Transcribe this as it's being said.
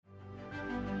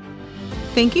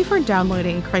Thank you for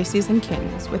downloading Crises and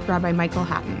Kings with Rabbi Michael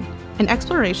Hatton, an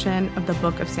exploration of the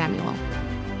Book of Samuel.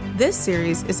 This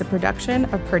series is a production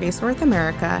of Pardes North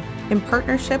America in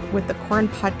partnership with the Korn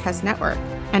Podcast Network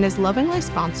and is lovingly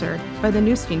sponsored by the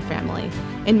Neustein family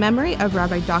in memory of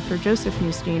Rabbi Dr. Joseph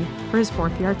Neustein for his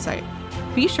fourth yahrzeit.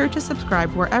 Be sure to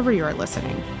subscribe wherever you are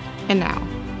listening. And now,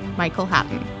 Michael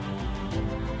Hatton.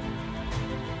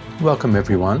 Welcome,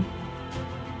 everyone.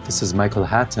 This is Michael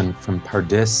Hatton from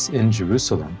Pardes in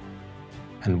Jerusalem,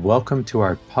 and welcome to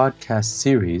our podcast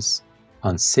series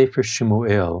on Sefer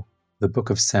Shemuel, the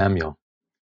Book of Samuel.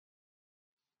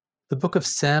 The Book of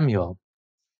Samuel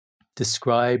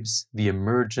describes the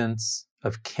emergence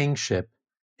of kingship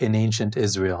in ancient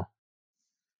Israel.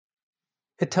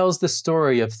 It tells the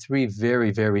story of three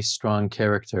very, very strong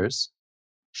characters: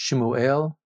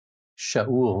 Shemuel,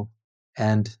 Shaul,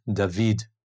 and David.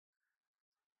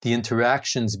 The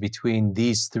interactions between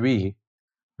these three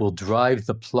will drive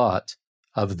the plot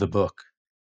of the book.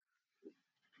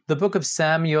 The Book of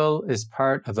Samuel is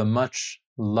part of a much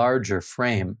larger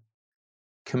frame,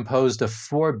 composed of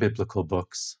four biblical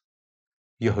books: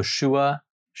 Yehoshua,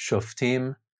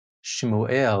 Shoftim,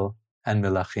 Shemuel, and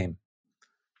Melachim.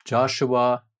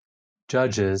 Joshua,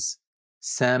 Judges,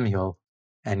 Samuel,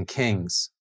 and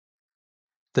Kings.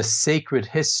 The sacred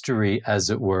history, as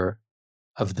it were,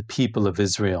 of the people of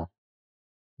Israel.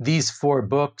 These four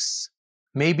books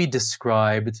may be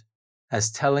described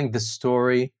as telling the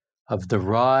story of the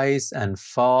rise and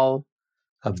fall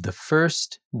of the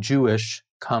first Jewish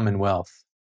commonwealth.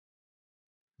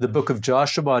 The book of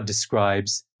Joshua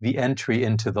describes the entry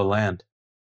into the land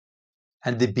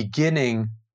and the beginning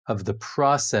of the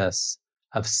process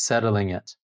of settling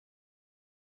it.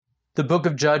 The book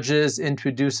of Judges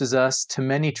introduces us to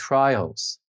many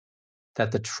trials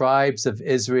that the tribes of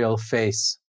Israel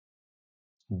face,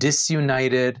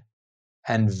 disunited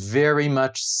and very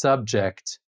much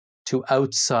subject to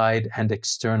outside and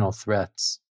external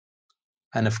threats,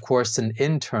 and of course an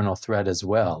internal threat as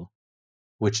well,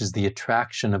 which is the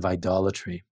attraction of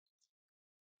idolatry.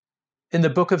 In the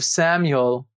book of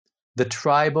Samuel, the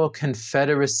tribal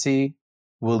confederacy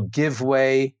will give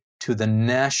way to the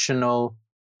national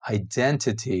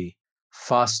identity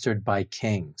fostered by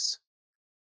kings.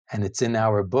 And it's in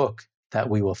our book that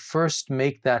we will first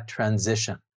make that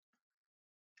transition.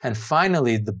 And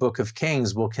finally, the Book of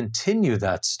Kings will continue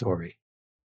that story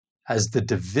as the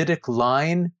Davidic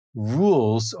line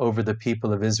rules over the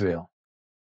people of Israel.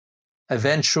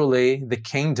 Eventually, the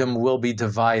kingdom will be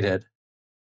divided,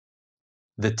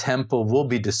 the temple will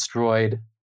be destroyed,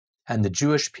 and the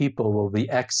Jewish people will be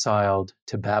exiled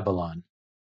to Babylon.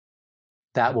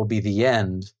 That will be the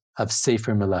end of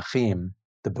Sefer Melachim,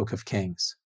 the Book of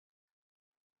Kings.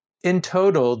 In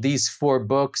total, these four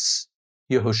books,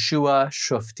 Yehoshua,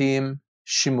 Shoftim,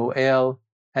 Shemuel,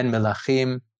 and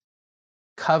Melachim,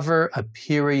 cover a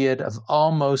period of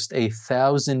almost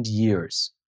 1,000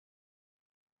 years.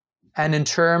 And in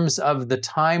terms of the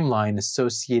timeline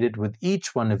associated with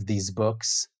each one of these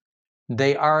books,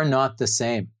 they are not the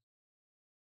same.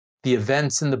 The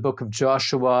events in the book of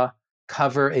Joshua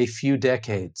cover a few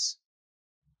decades.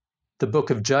 The book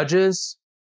of Judges,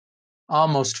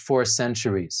 almost 4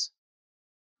 centuries.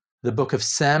 The book of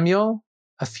Samuel,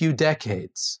 a few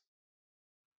decades.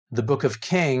 The book of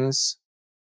Kings,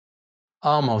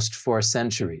 almost 4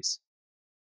 centuries.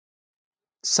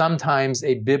 Sometimes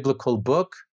a biblical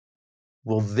book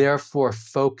will therefore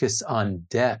focus on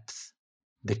depth.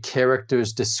 The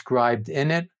characters described in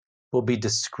it will be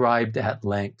described at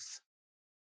length.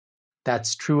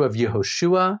 That's true of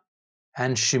Yehoshua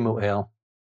and Shemuel.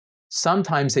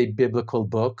 Sometimes a biblical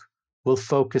book will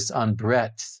focus on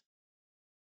breadth.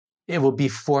 It will be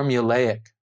formulaic.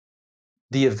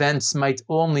 The events might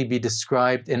only be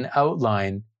described in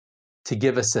outline to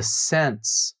give us a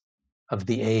sense of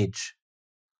the age.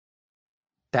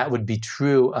 That would be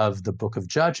true of the book of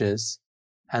Judges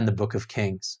and the book of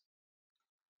Kings.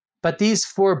 But these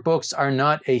four books are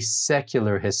not a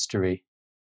secular history,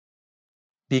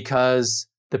 because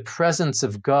the presence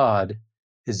of God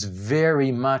is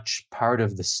very much part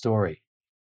of the story,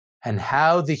 and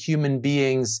how the human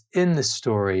beings in the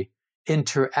story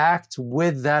interact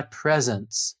with that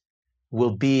presence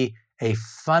will be a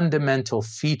fundamental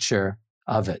feature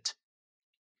of it.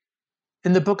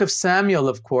 In the book of Samuel,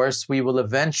 of course, we will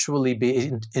eventually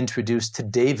be introduced to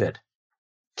David,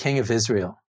 king of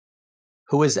Israel,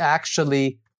 who is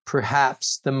actually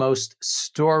perhaps the most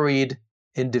storied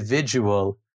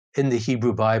individual in the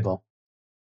Hebrew Bible.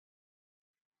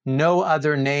 No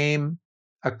other name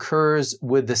occurs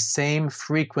with the same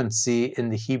frequency in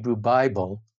the Hebrew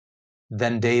Bible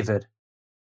than David,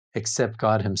 except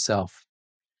God himself.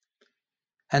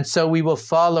 And so we will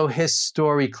follow his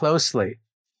story closely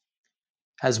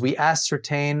as we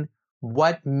ascertain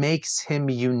what makes him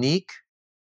unique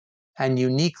and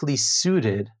uniquely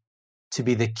suited to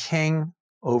be the king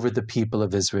over the people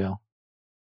of Israel.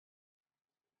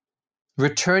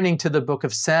 Returning to the book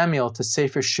of Samuel, to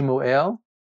Sefer Shemuel,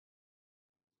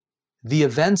 the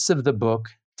events of the book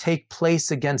take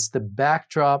place against the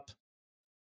backdrop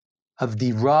of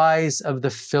the rise of the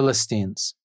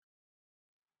Philistines.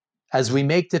 As we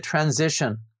make the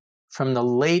transition from the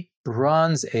late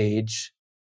Bronze Age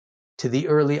to the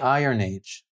early Iron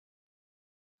Age,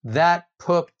 that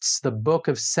puts the book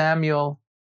of Samuel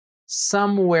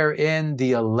somewhere in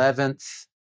the 11th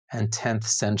and 10th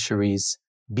centuries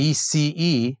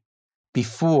BCE,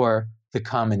 before the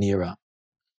Common Era.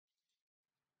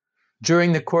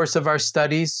 During the course of our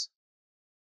studies,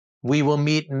 we will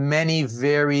meet many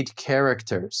varied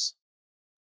characters.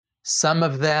 Some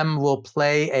of them will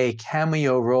play a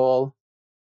cameo role,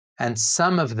 and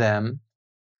some of them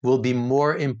will be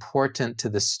more important to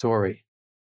the story.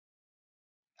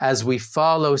 As we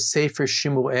follow Sefer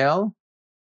Shemuel,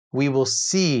 we will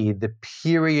see the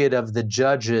period of the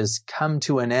judges come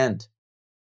to an end.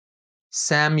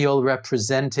 Samuel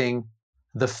representing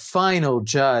the final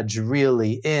judge,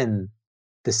 really, in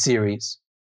the series,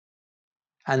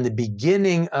 and the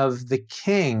beginning of the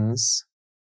kings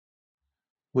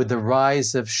with the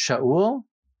rise of Shaul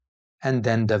and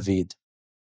then David.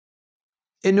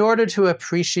 In order to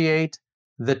appreciate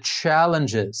the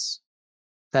challenges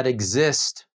that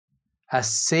exist as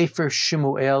Sefer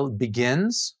Shemuel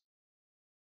begins,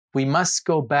 we must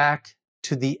go back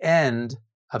to the end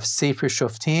of Sefer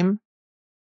Shoftim,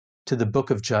 to the book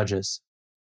of Judges.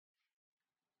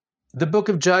 The book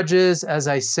of Judges, as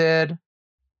I said,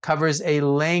 covers a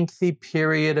lengthy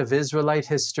period of Israelite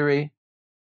history,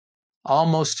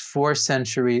 almost 4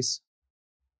 centuries.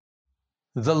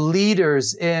 The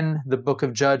leaders in the book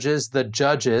of Judges, the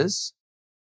judges,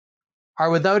 are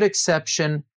without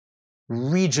exception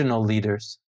regional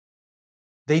leaders.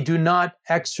 They do not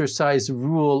exercise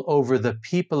rule over the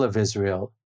people of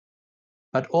Israel,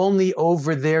 but only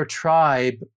over their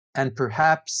tribe and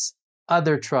perhaps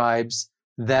other tribes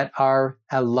that are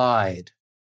allied.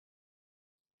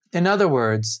 In other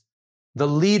words, the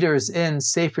leaders in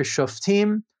Sefer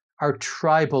Shoftim are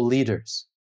tribal leaders.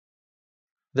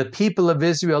 The people of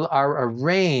Israel are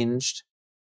arranged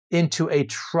into a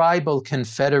tribal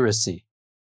confederacy.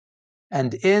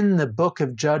 And in the book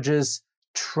of Judges,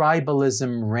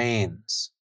 tribalism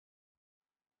reigns.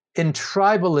 In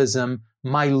tribalism,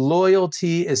 my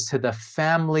loyalty is to the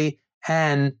family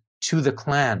and to the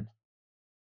clan,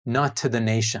 not to the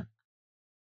nation.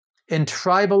 In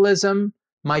tribalism,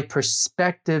 my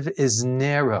perspective is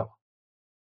narrow.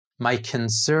 My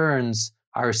concerns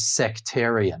are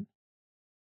sectarian.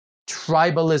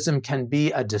 Tribalism can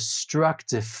be a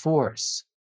destructive force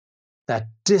that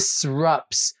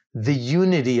disrupts the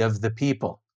unity of the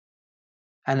people.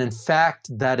 And in fact,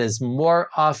 that is more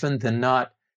often than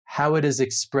not how it is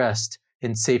expressed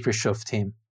in Sefer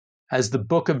Shoftim. As the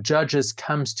book of Judges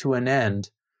comes to an end,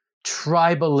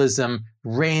 tribalism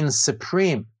reigns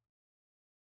supreme.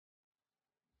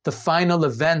 The final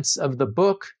events of the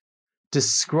book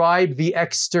describe the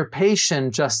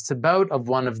extirpation just about of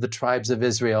one of the tribes of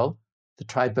Israel, the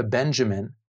tribe of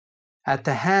Benjamin, at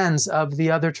the hands of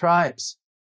the other tribes.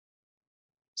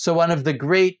 So one of the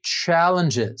great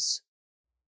challenges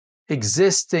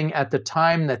existing at the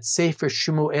time that Sefer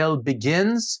Shemuel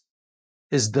begins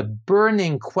is the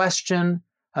burning question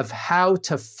of how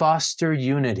to foster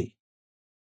unity,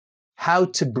 how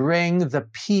to bring the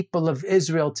people of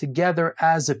Israel together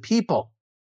as a people,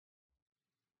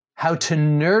 how to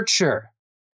nurture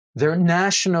their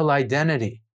national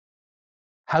identity,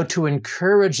 how to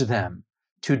encourage them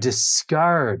to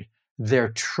discard their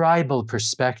tribal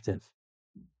perspective.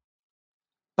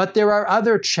 But there are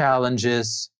other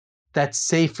challenges that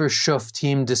Sefer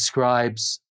Shoftim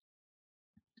describes.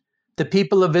 The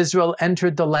people of Israel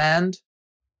entered the land,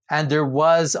 and there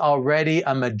was already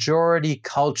a majority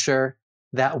culture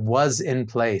that was in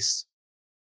place.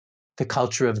 The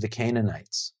culture of the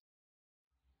Canaanites.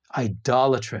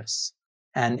 Idolatrous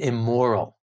and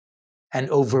immoral and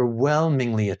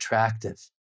overwhelmingly attractive.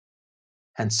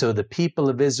 And so the people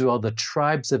of Israel, the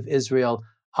tribes of Israel,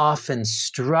 often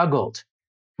struggled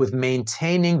with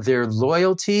maintaining their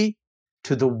loyalty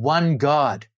to the one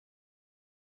God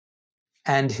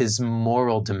and his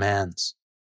moral demands.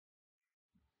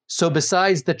 So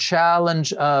besides the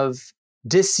challenge of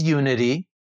disunity,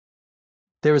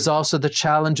 there is also the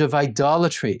challenge of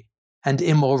idolatry and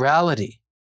immorality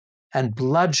and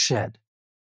bloodshed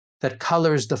that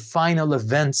colors the final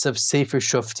events of Sefer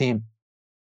Shoftim.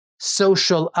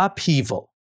 social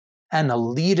upheaval, and a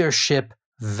leadership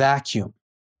vacuum.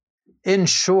 In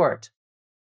short,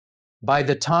 by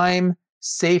the time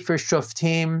Sefer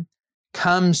Shoftim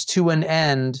comes to an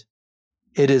end,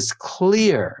 it is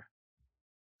clear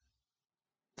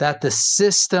that the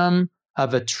system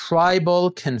of a tribal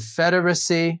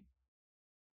confederacy,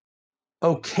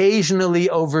 occasionally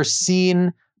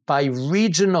overseen by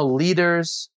regional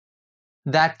leaders,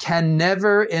 that can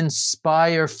never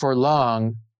inspire for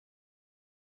long,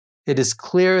 it is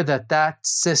clear that that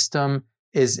system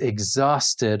is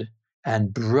exhausted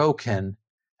and broken,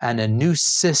 and a new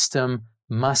system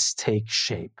must take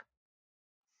shape.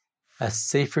 As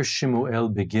Sefer Shemuel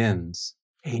begins,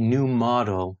 a new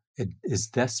model is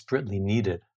desperately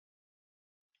needed.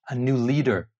 A new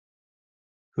leader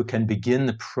who can begin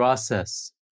the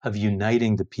process of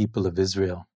uniting the people of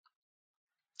Israel.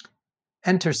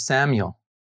 Enter Samuel,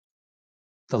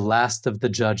 the last of the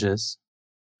judges,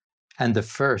 and the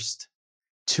first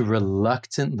to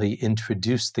reluctantly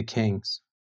introduce the kings.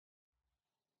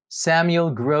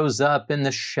 Samuel grows up in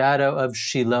the shadow of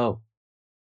Shiloh,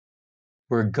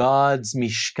 where God's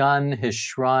Mishkan, his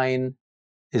shrine,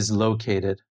 is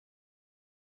located.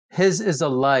 His is a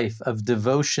life of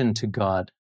devotion to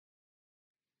God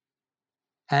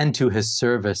and to his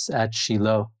service at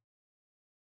Shiloh.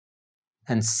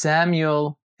 And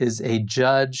Samuel is a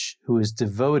judge who is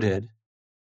devoted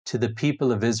to the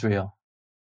people of Israel.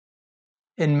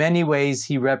 In many ways,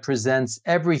 he represents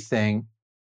everything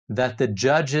that the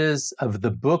judges of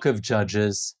the book of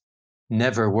Judges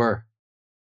never were.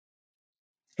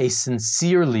 A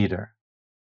sincere leader,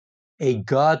 a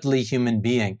godly human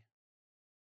being,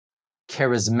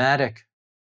 charismatic,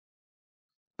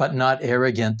 but not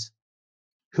arrogant,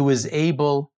 who is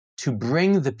able to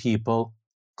bring the people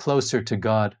closer to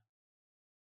God.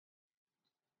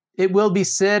 It will be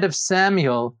said of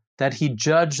Samuel that he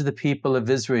judged the people of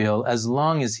Israel as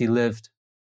long as he lived.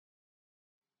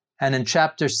 And in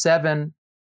chapter 7,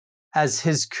 as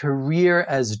his career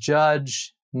as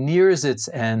judge nears its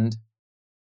end,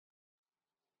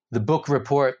 the book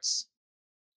reports,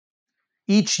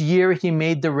 each year he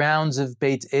made the rounds of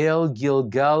Beit El,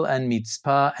 Gilgal, and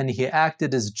Mitzpah, and he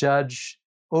acted as judge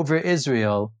over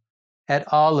Israel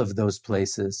at all of those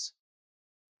places.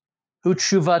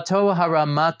 Utshuvato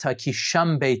haramata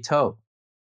kisham beito.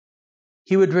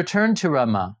 He would return to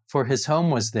Ramah, for his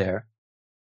home was there,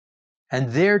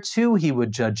 and there too he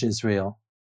would judge Israel.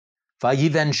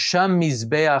 Vayiven sham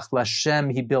mizbeach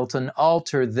lashem, he built an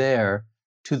altar there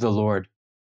to the Lord.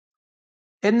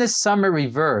 In this summary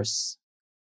verse,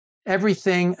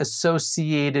 everything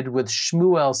associated with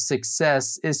Shmuel's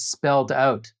success is spelled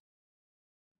out.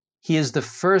 He is the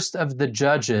first of the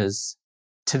judges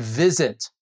to visit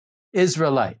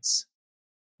Israelites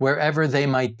wherever they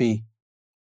might be,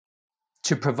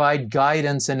 to provide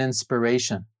guidance and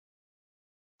inspiration,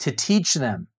 to teach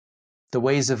them the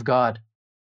ways of God.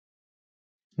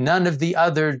 None of the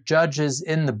other judges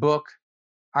in the book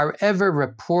are ever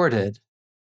reported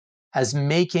as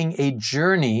making a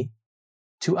journey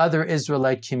to other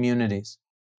Israelite communities.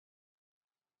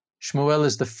 Shmuel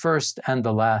is the first and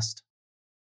the last,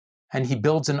 and he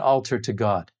builds an altar to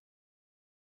God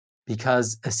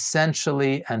because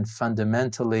essentially and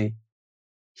fundamentally,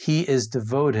 he is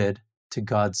devoted to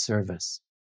God's service.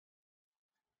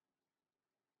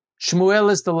 Shmuel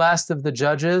is the last of the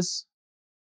judges,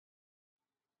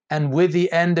 and with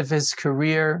the end of his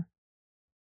career,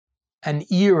 an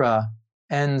era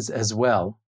ends as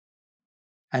well,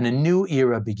 and a new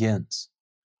era begins.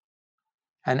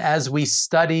 And as we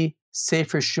study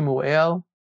Sefer Shemuel,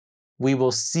 we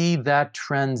will see that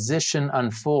transition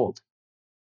unfold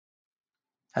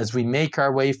as we make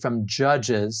our way from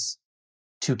judges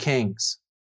to kings,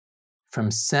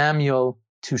 from Samuel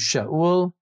to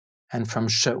Shaul, and from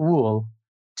Shaul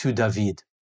to David.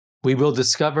 We will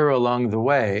discover along the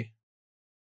way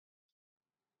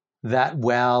that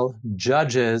while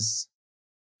judges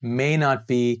may not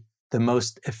be the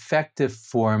most effective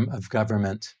form of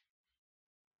government,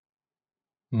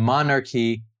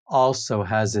 monarchy also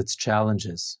has its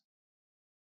challenges.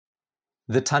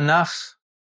 The Tanakh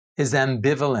is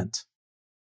ambivalent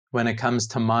when it comes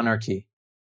to monarchy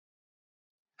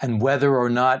and whether or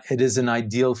not it is an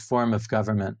ideal form of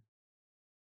government.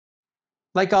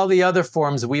 Like all the other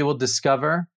forms, we will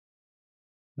discover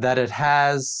that it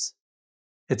has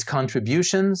its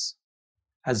contributions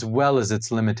as well as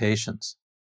its limitations.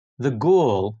 The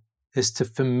goal is to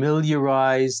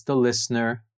familiarize the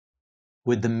listener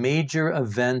with the major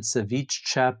events of each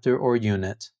chapter or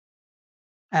unit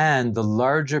and the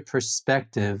larger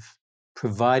perspective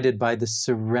provided by the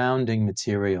surrounding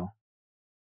material.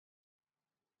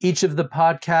 Each of the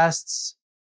podcasts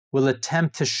will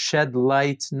attempt to shed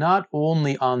light not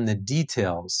only on the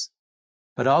details,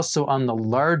 but also on the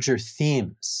larger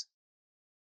themes.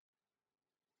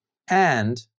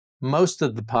 And most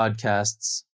of the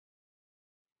podcasts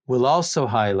will also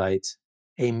highlight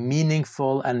a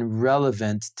meaningful and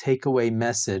relevant takeaway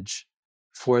message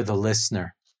for the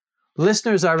listener.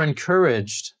 Listeners are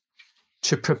encouraged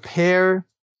to prepare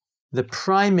the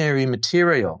primary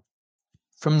material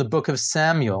from the book of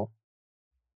Samuel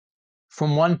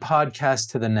from one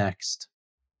podcast to the next.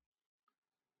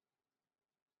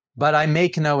 But I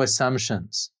make no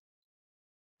assumptions.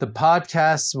 The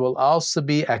podcasts will also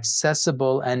be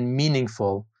accessible and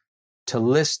meaningful to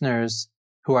listeners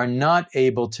who are not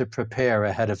able to prepare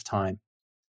ahead of time.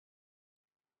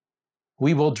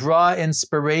 We will draw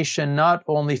inspiration not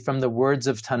only from the words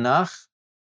of Tanakh,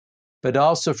 but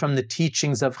also from the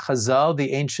teachings of Chazal,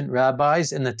 the ancient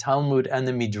rabbis in the Talmud and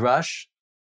the Midrash,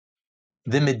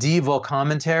 the medieval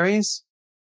commentaries,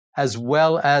 as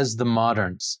well as the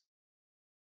moderns.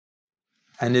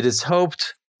 And it is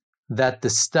hoped that the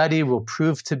study will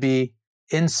prove to be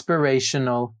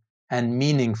inspirational and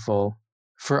meaningful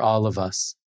for all of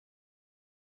us.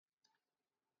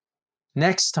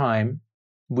 Next time,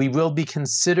 we will be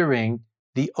considering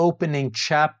the opening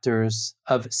chapters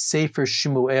of Sefer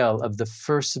Shmuel, of the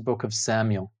first book of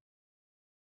Samuel,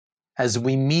 as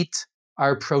we meet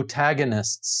our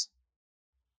protagonists,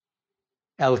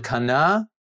 Elkanah,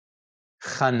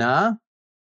 Hannah,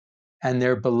 and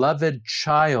their beloved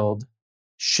child,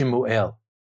 Shmuel.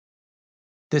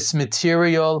 This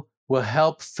material will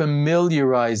help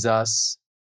familiarize us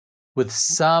with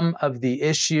some of the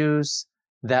issues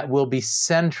that will be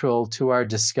central to our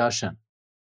discussion.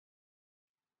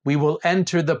 We will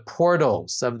enter the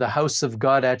portals of the house of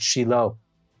God at Shiloh.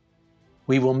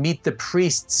 We will meet the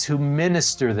priests who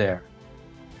minister there.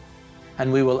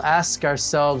 And we will ask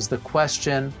ourselves the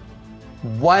question,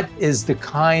 what is the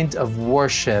kind of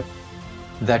worship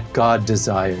that God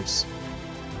desires?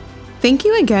 Thank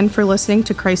you again for listening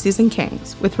to Crises and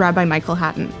Kings with Rabbi Michael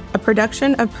Hatton, a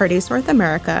production of Pardes North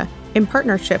America in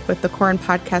partnership with the Koren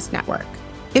Podcast Network.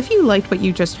 If you liked what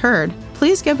you just heard,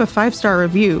 please give a 5-star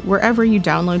review wherever you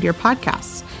download your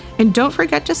podcasts. And don't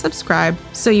forget to subscribe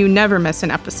so you never miss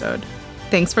an episode.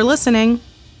 Thanks for listening.